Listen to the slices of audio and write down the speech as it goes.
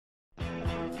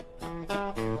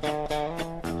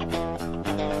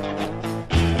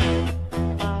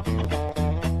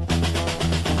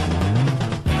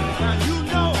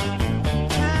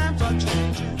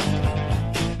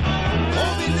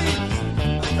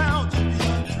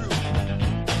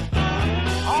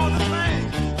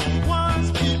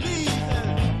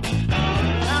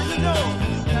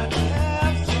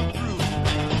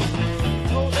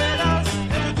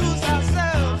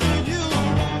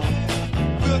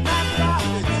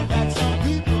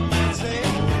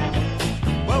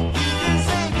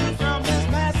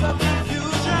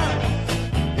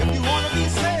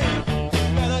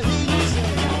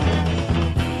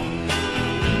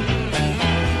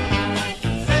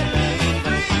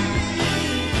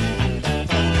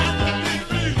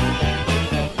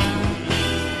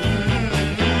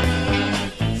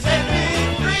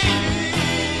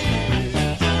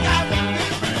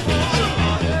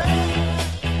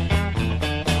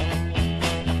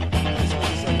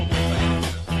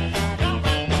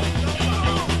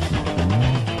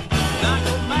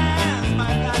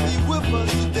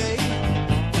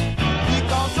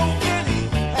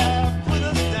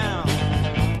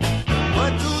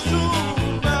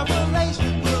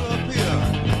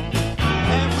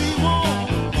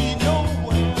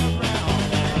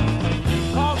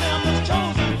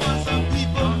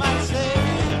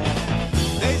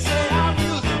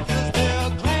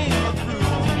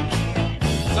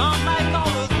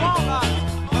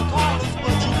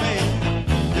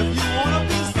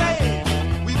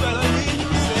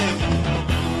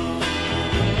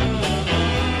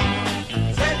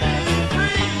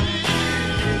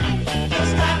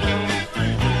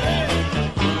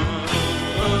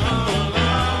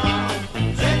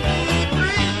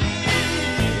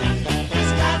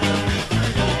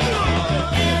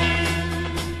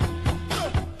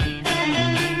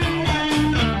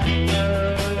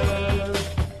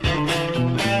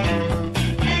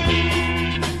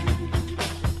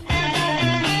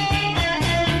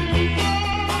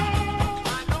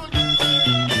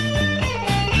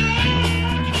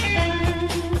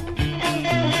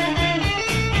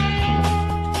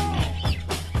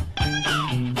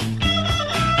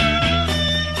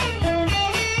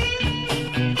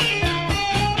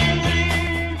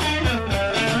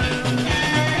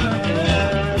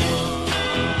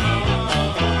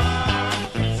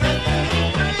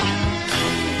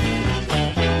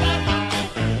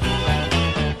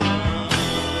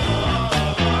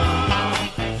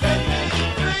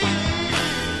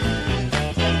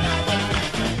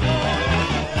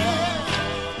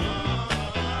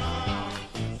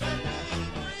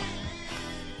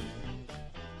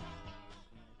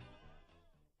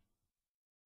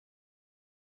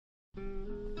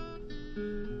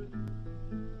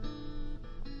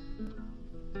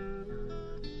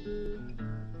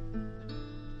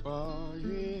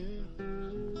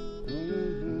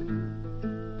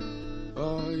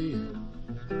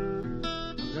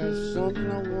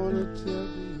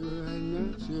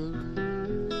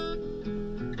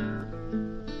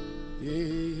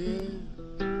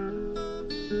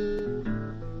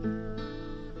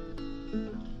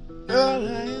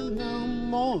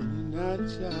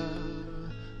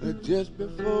child, just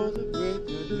before the break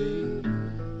of day.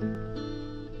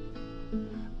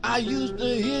 I used to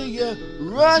hear you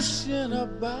rushing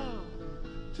about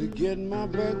to get my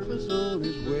breakfast on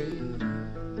its way.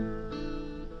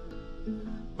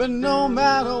 But no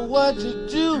matter what you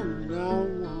do now,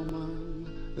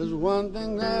 woman, there's one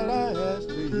thing that I ask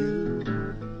of you.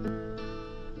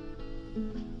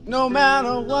 No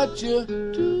matter what you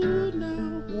do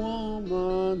now,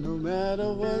 woman, no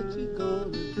matter what you're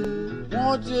gonna do,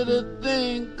 want you to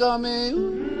think of me.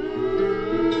 Ooh.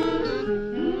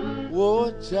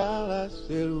 Whoa, child, I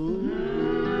said, ooh.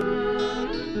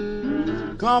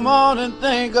 Come on and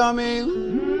think of me.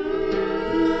 Ooh.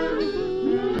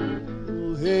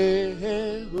 Hey,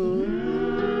 hey, ooh.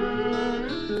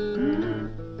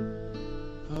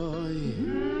 Oh, yeah.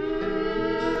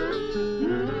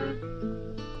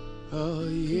 Oh,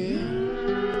 yeah.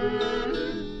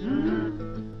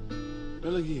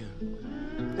 Well, look here.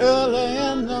 Early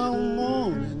in the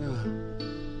morning,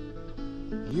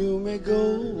 you may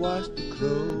go wash the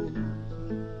clothes.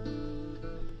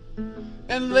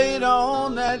 And later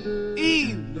on that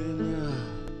evening,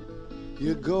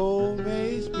 you go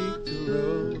may speak to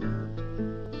Rose.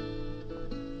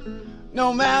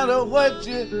 No matter what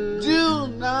you do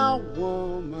now,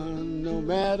 woman, no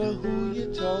matter who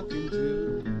you're talking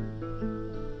to,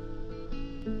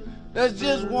 there's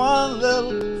just one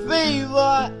little favor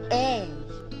I ask,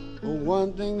 or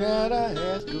one thing that I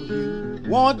ask of you.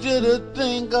 Want you to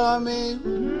think of me.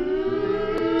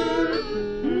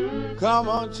 Come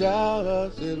on, child, I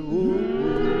said, woo.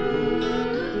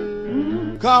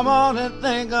 Come on and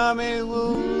think of me,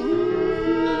 woo.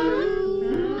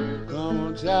 Come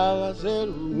on, child, I said,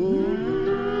 woo.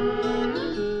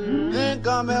 Think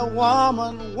of me,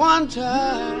 woman, one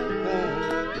time.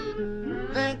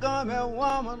 Think of me,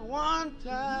 woman, one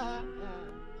time.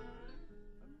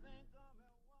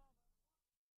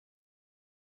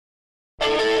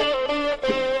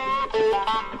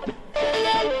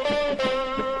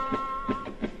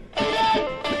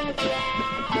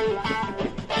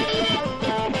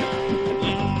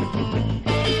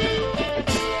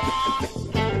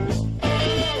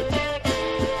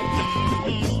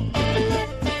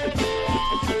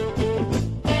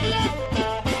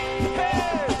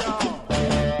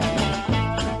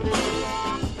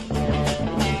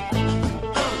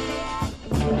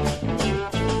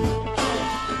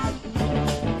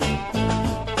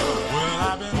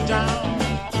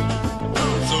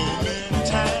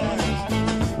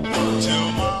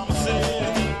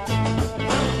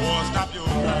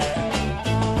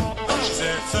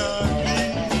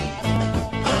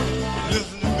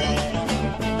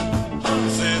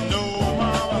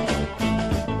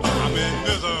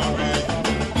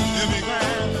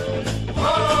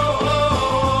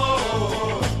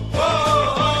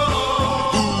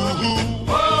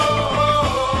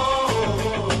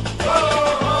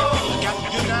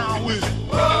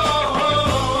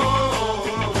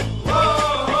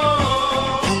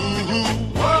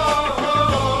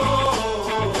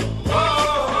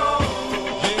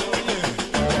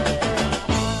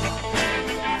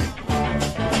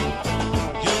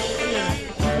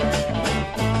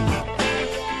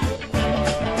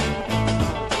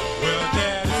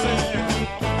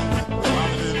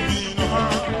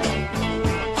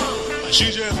 She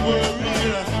just worried,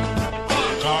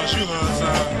 cause you her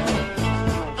son.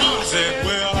 I said,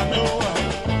 well, I know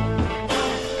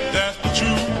that's the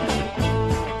truth.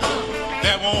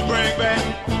 That won't bring back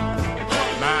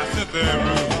my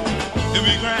Cynthy-Ruth. To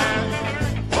be crying.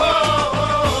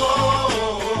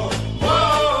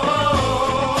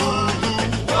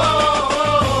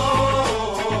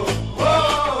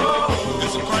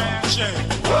 It's a crying shame.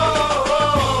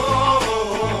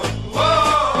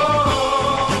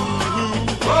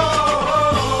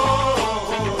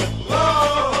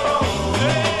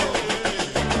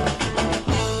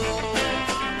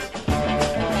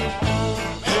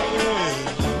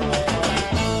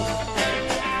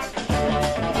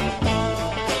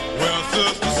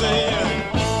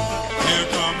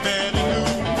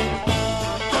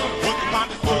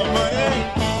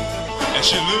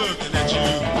 She looking at you,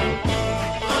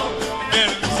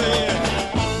 and said,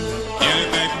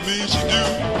 anything for me she do.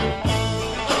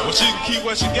 Well, she can keep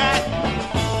what she got.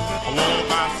 I want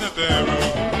my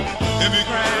Cynthy-Ruth. If you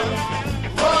crying,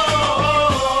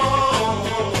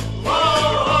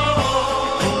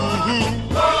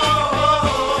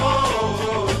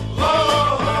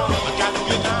 I got to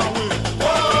get down with it.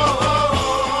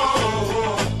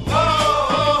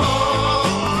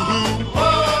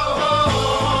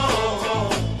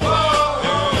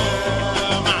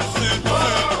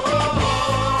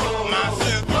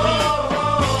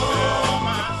 My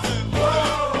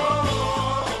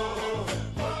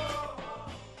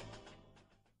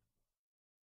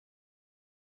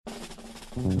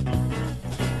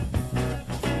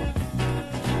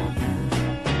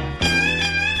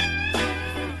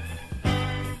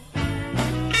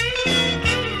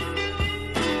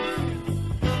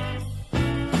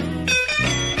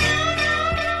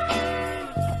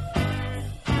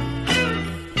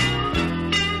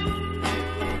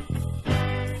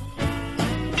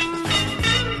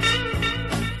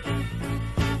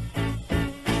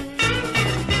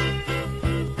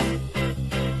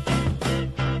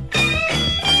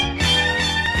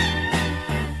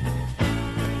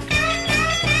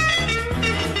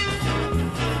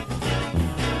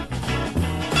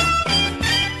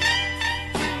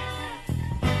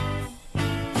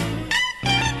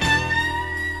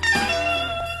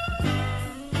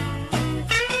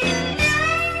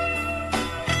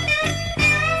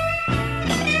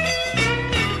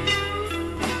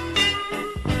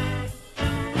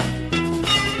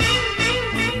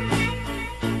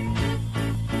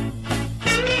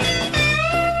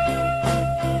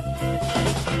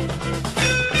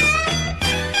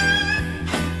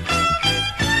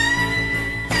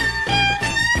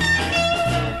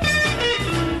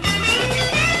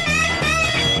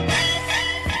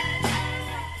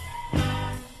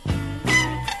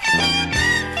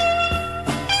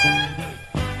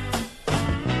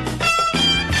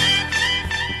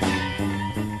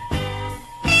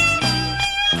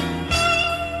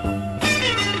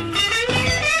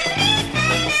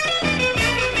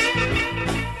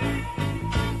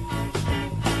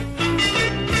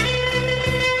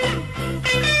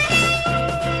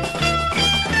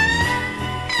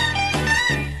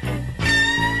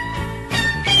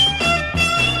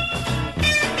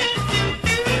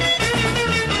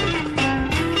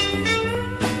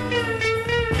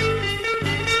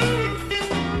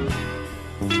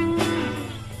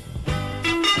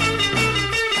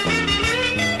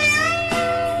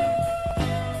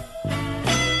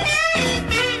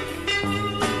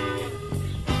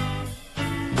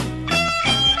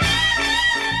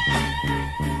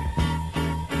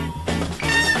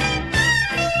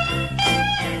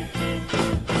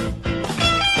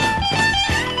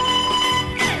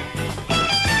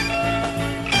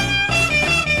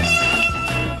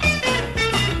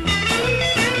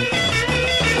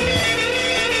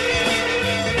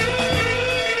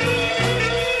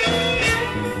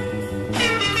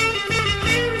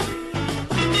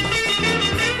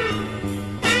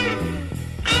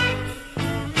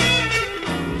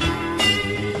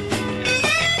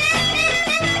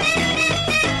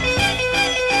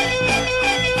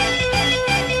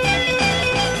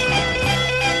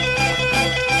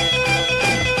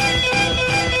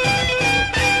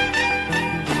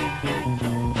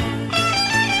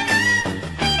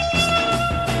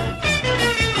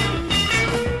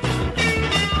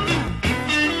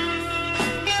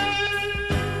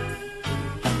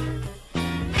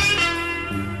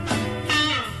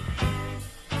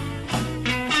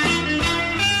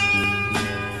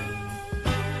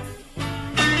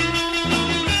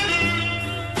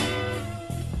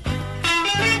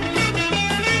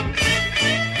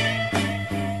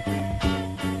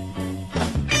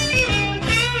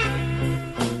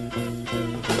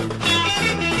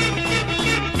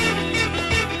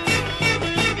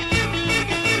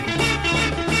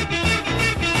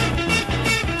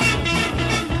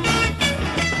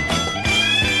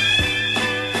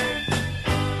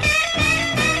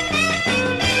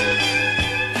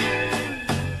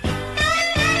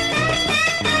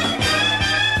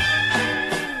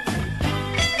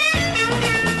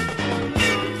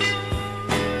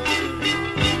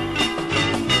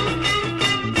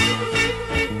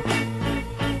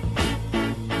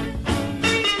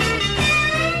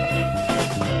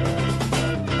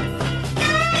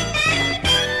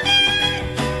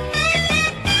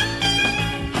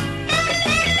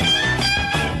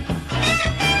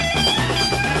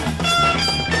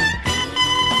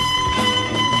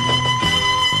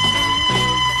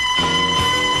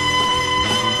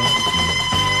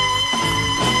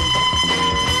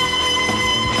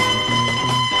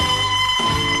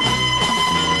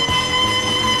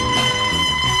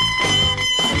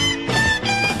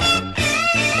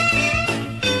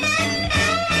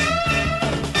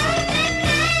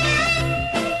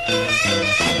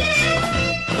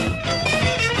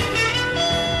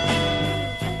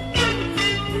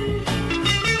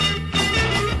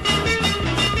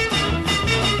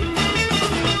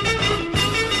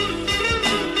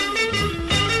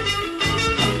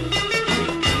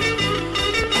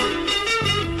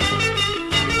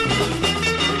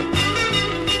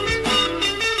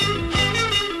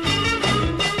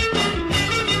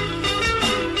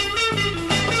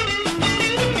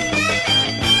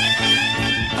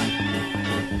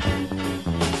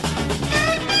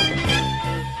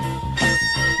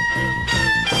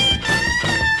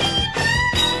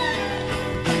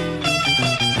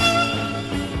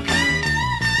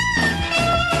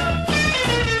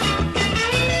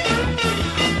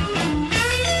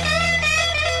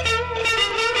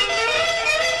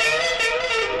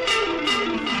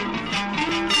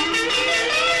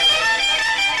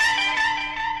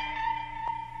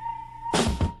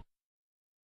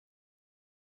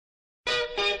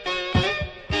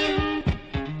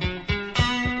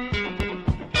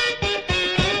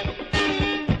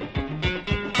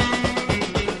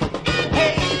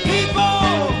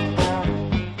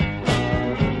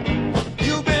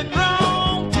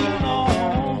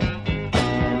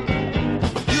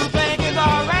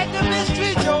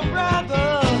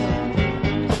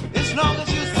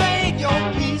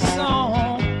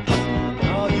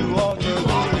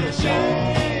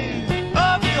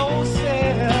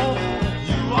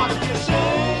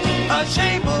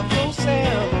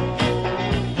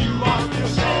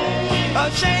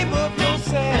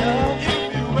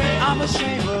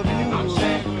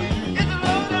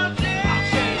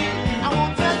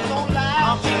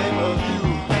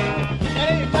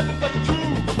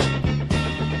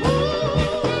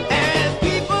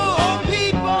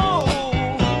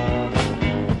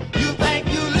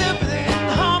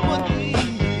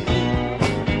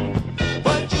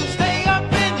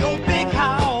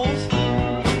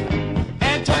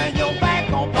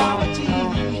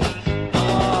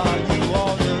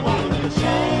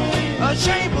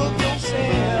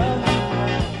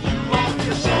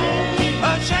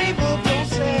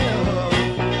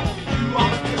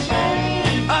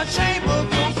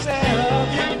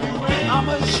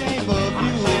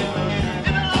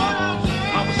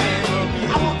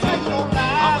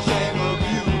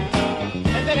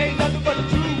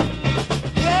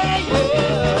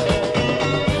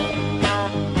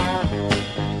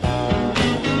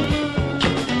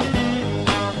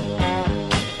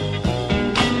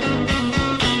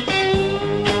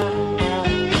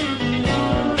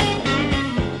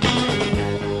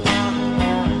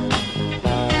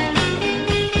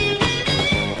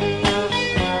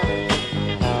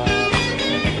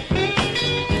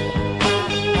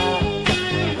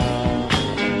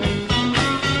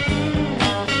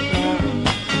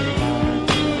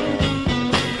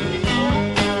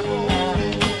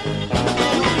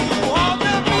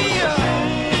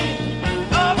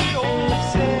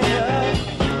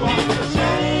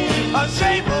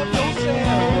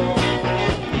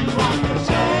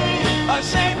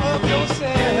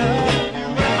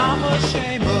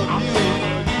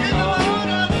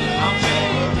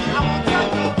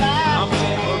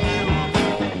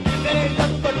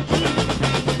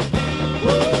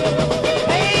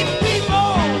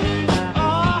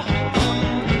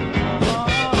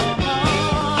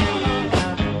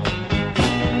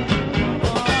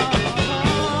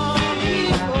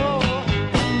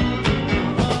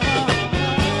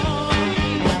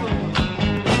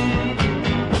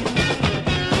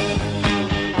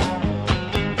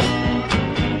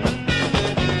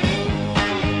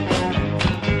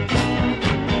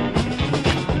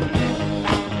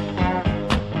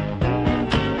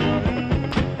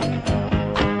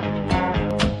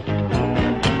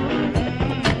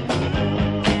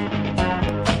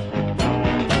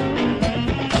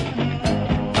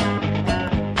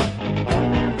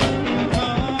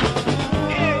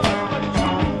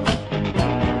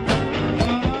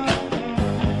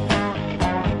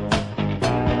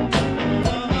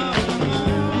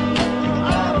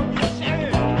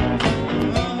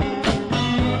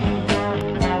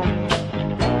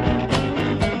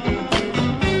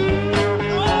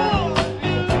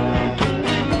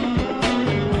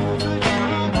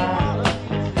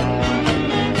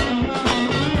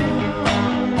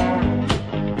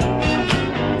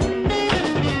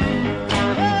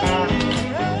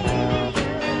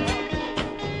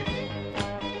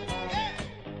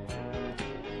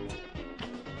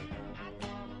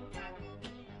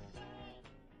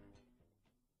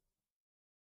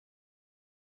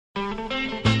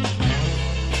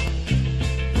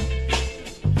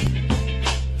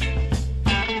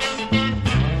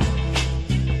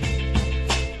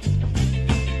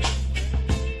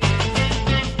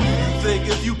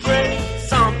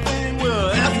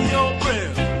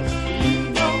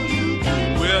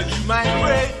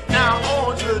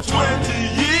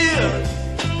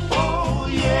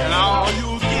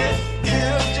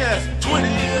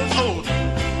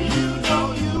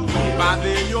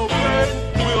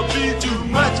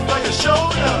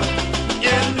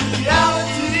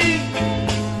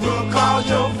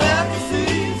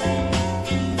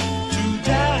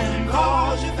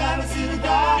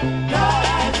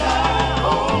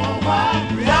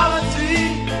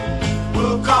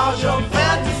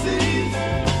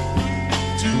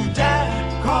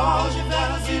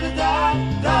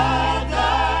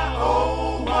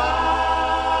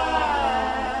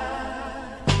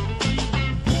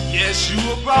You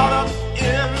were brought up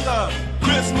in the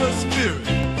Christmas spirit.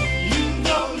 You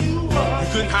know you were. You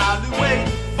couldn't hardly wait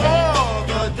for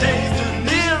the days to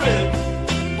near it.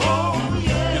 Oh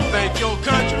yeah. You think your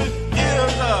country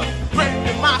is a great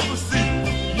democracy.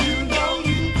 You know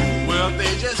you do. Well,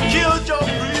 they just killed your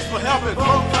breed for helping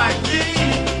folks like me.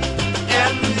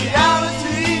 And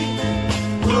reality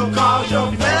will cause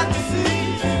your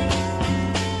fantasies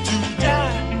to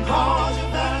die. Cause your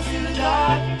fantasy to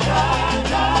die, die,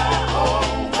 die. Oh,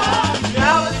 my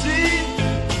reality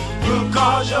will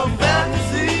cause your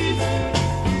fantasies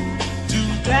to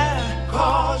die.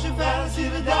 Cause your fantasy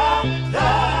to die,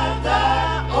 die,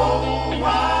 die. Oh,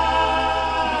 why?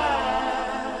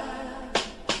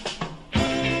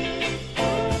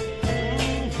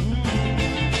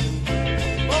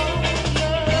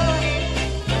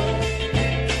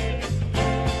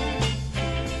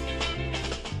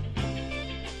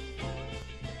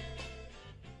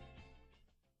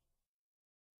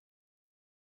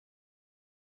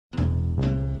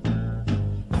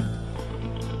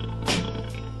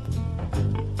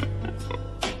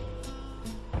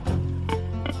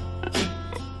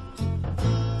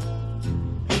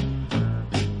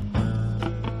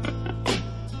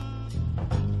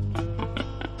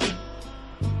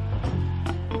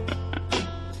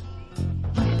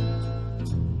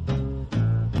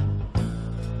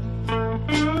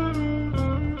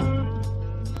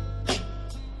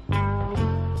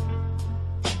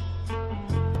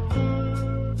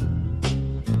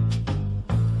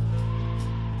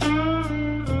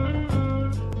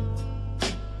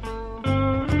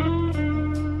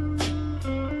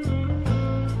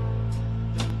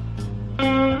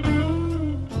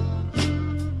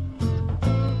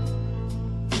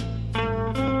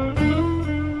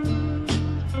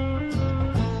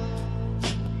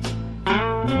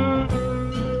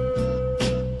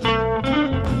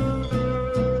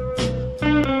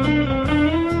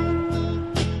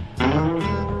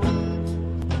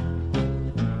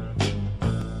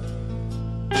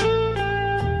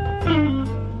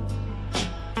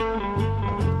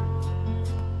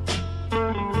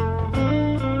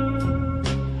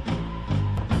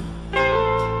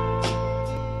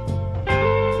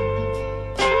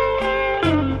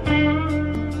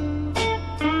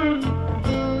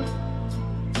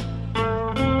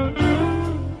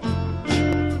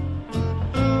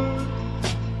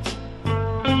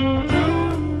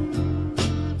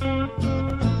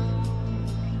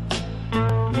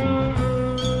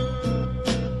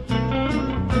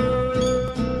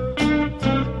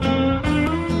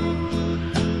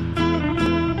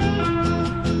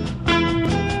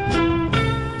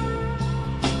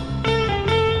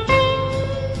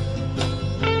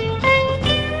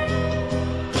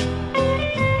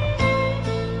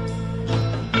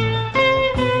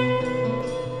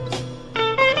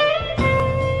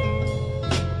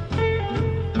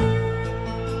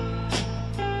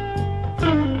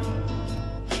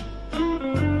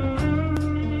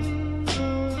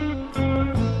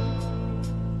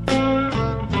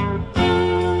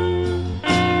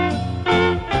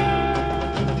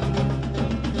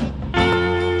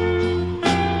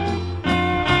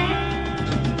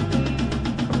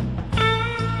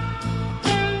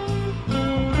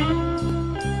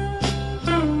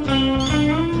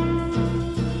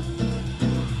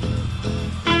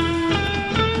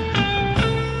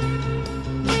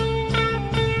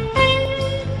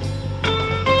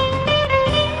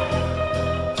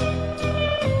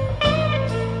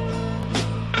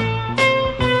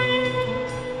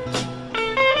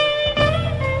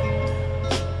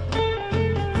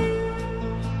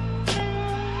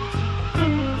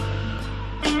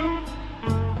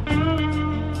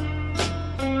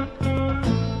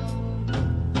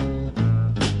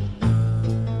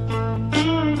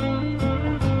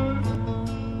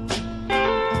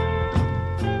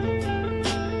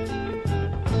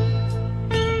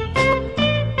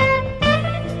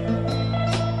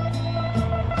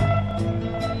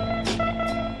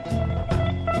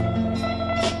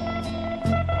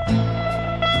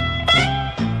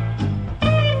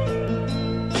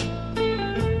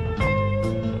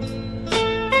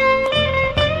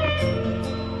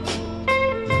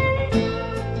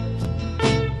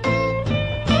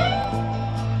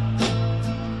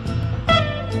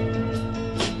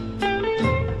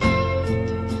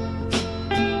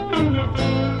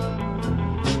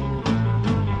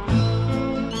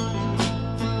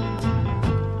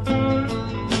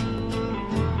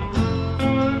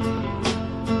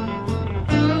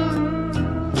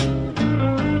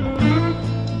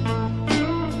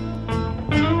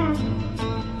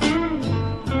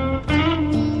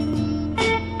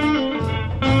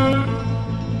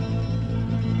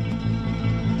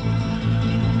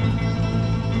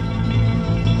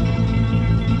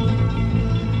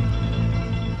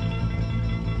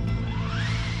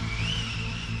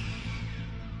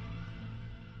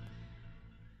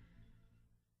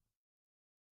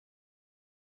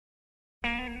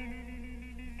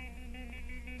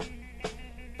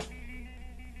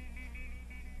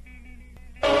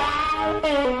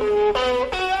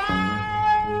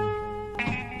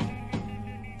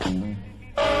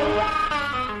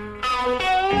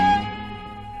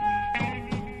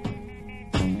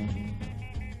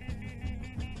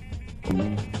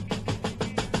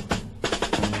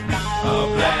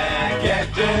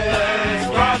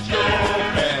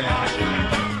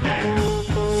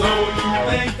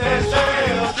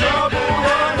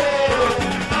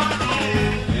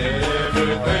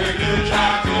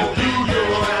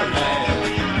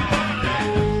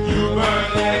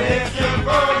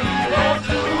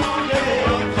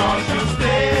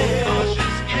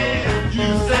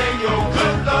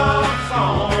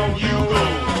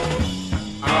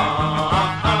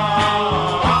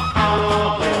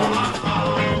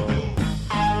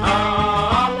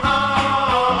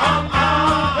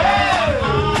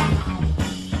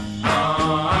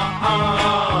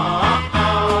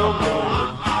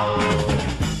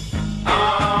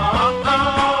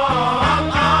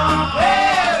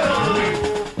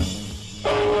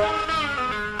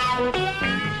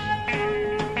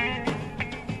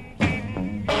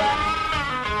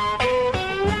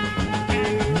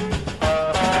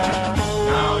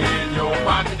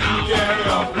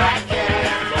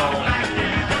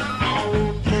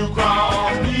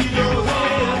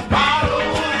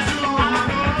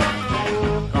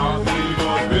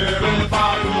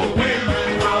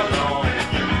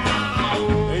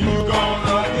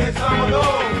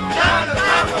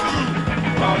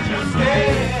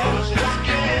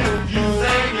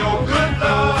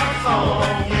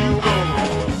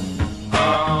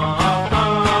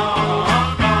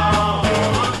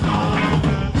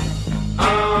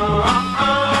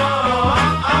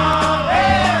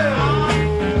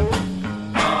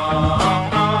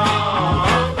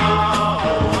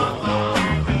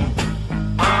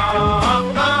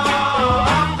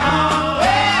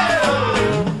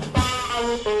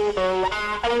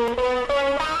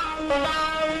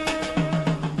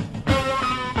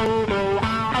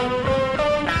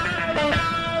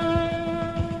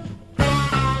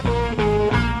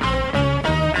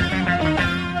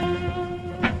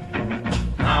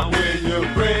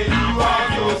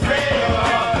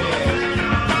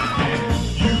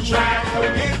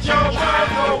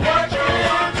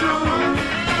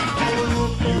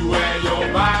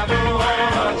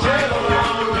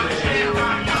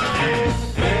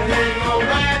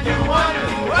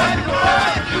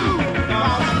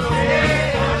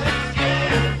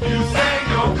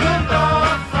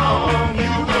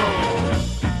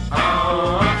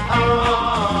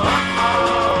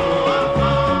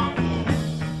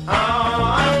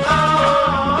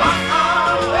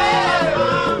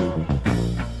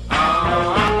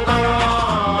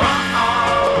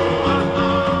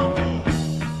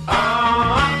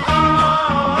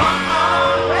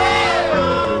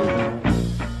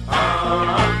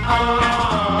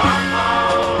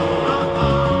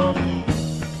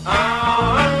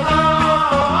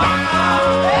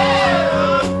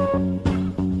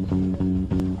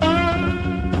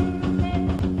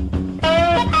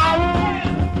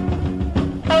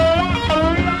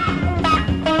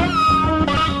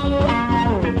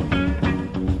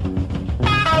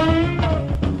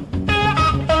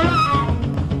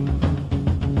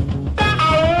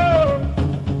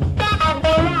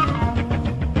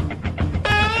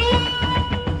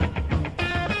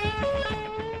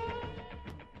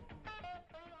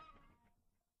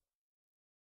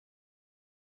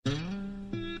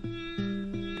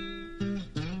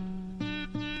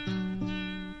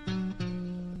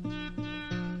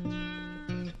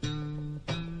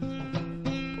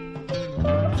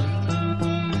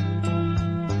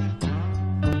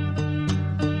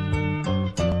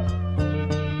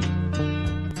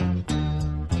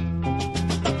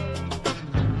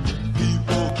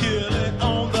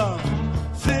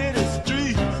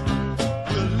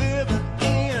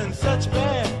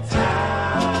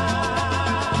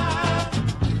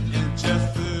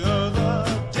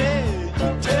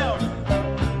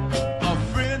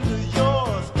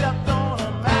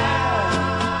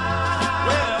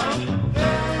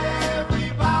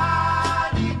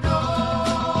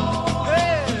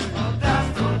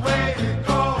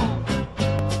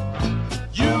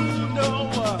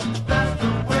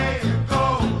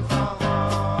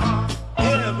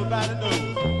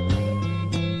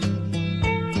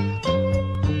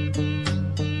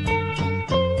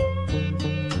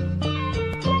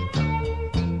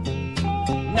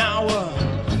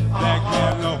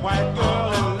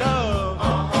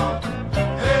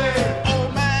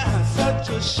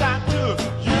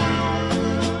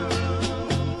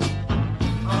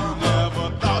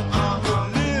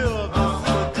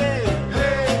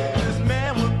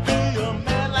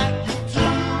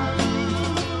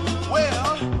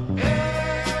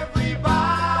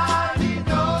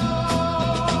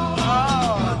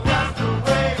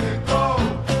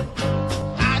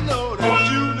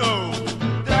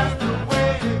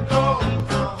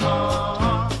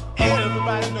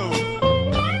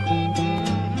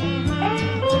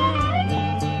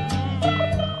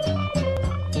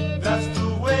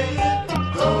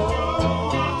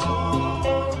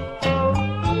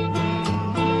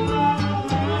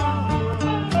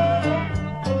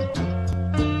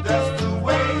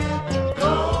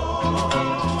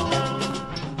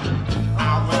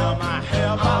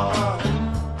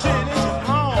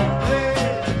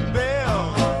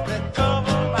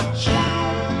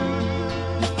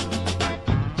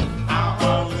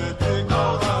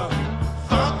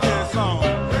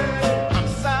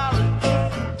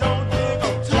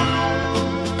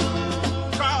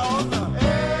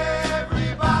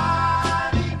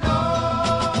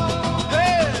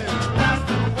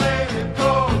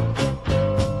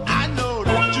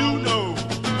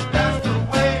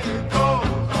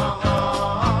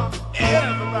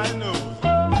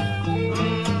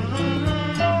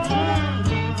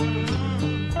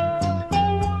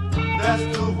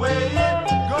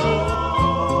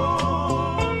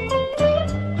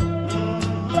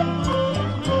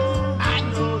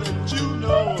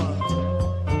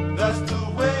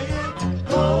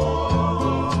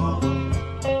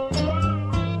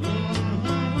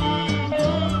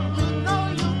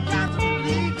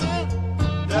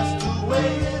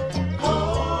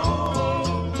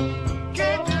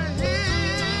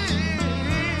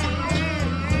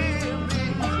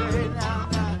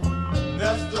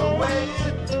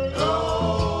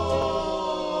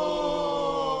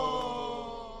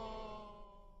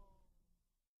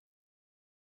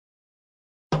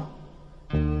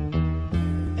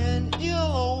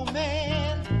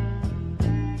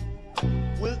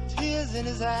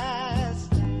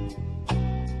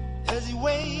 as he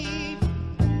waved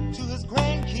to his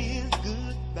grandkids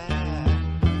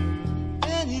goodbye.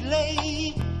 Then he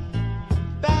lay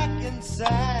back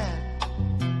inside.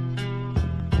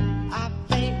 I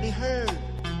faintly heard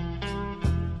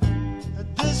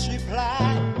this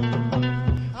reply: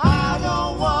 I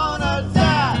don't wanna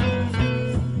die.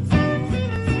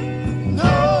 No,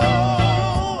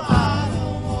 I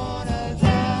don't wanna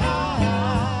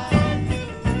die.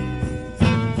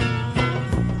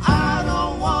 I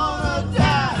don't wanna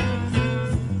die.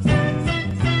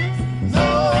 No,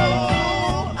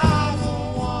 I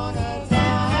don't wanna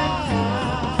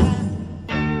die.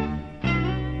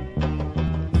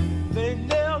 They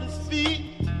nailed his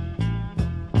feet,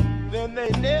 then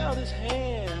they nailed his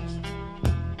hands,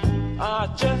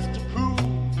 just to prove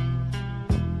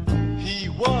he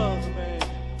was a man.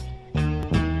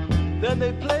 Then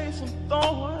they placed some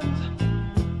thorns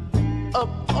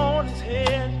up on his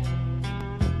head.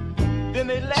 Then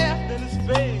they laughed in his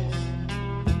face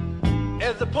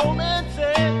as the poor man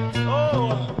said,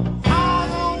 oh, I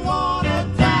don't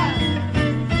wanna die.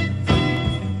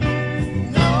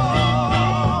 No,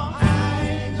 I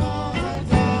ain't gonna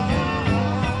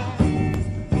die.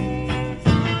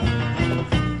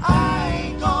 I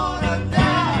ain't gonna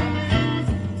die.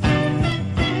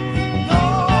 No,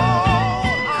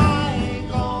 I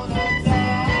ain't gonna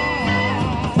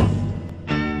die.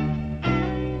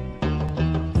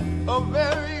 A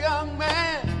very